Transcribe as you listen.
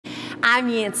I'm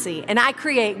Yancy, and I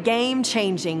create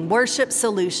game-changing worship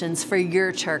solutions for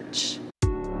your church.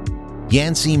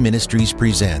 Yancy Ministries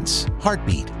presents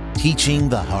Heartbeat, Teaching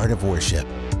the Heart of Worship,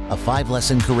 a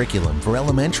 5-lesson curriculum for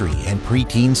elementary and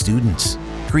preteen students,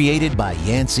 created by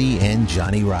Yancy and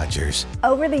Johnny Rogers.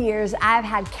 Over the years, I've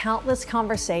had countless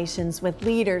conversations with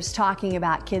leaders talking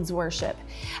about kids' worship,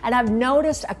 and I've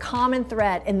noticed a common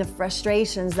thread in the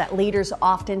frustrations that leaders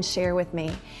often share with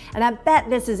me, and I bet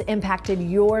this has impacted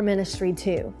your ministry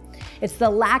too. It's the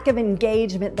lack of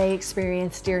engagement they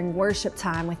experience during worship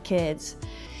time with kids.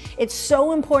 It's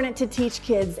so important to teach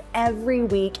kids every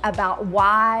week about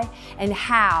why and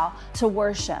how to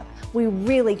worship. We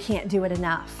really can't do it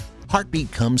enough.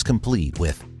 Heartbeat comes complete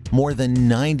with more than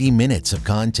 90 minutes of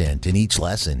content in each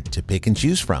lesson to pick and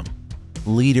choose from.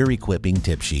 Leader equipping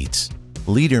tip sheets,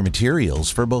 leader materials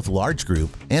for both large group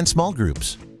and small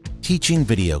groups, teaching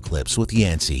video clips with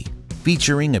Yancy,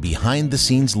 featuring a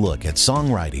behind-the-scenes look at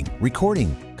songwriting,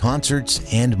 recording, concerts,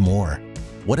 and more.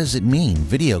 What does it mean,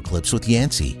 video clips with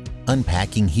Yancy?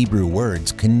 Unpacking Hebrew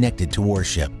words connected to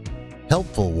worship.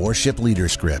 Helpful worship leader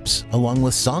scripts, along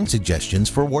with song suggestions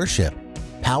for worship.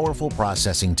 Powerful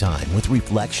processing time with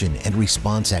reflection and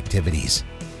response activities.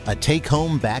 A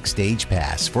take-home backstage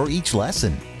pass for each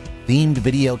lesson. Themed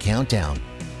video countdown.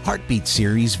 Heartbeat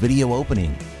series video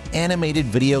opening. Animated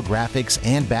video graphics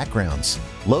and backgrounds.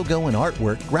 Logo and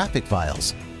artwork graphic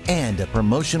files. And a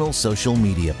promotional social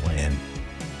media plan.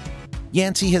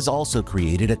 Yancy has also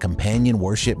created a companion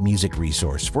worship music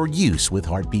resource for use with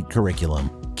Heartbeat curriculum.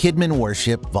 Kidmin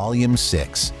Worship Volume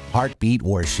 6, Heartbeat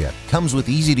Worship, comes with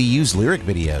easy-to-use lyric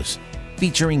videos,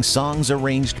 featuring songs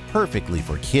arranged perfectly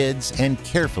for kids and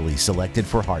carefully selected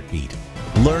for Heartbeat.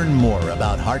 Learn more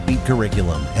about Heartbeat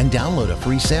curriculum and download a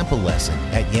free sample lesson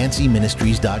at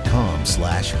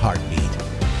yancyministries.com/heartbeat.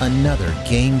 Another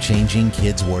game-changing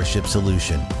kids worship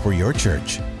solution for your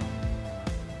church.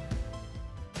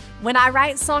 When I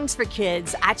write songs for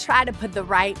kids, I try to put the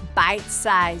right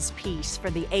bite-sized piece for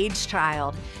the age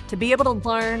child to be able to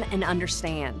learn and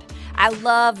understand. I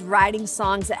love writing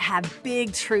songs that have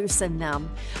big truths in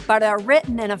them, but are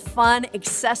written in a fun,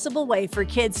 accessible way for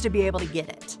kids to be able to get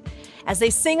it. As they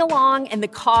sing along in the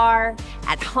car,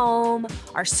 at home,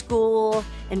 or school,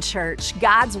 and church,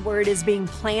 God's word is being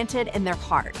planted in their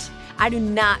heart. I do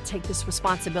not take this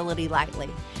responsibility lightly.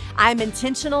 I'm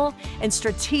intentional and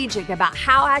strategic about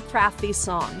how I craft these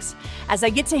songs. As I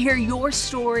get to hear your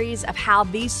stories of how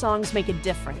these songs make a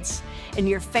difference in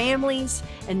your families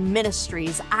and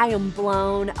ministries, I am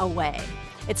blown away.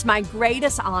 It's my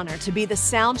greatest honor to be the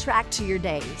soundtrack to your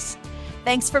days.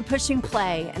 Thanks for pushing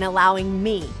play and allowing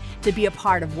me to be a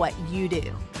part of what you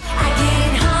do.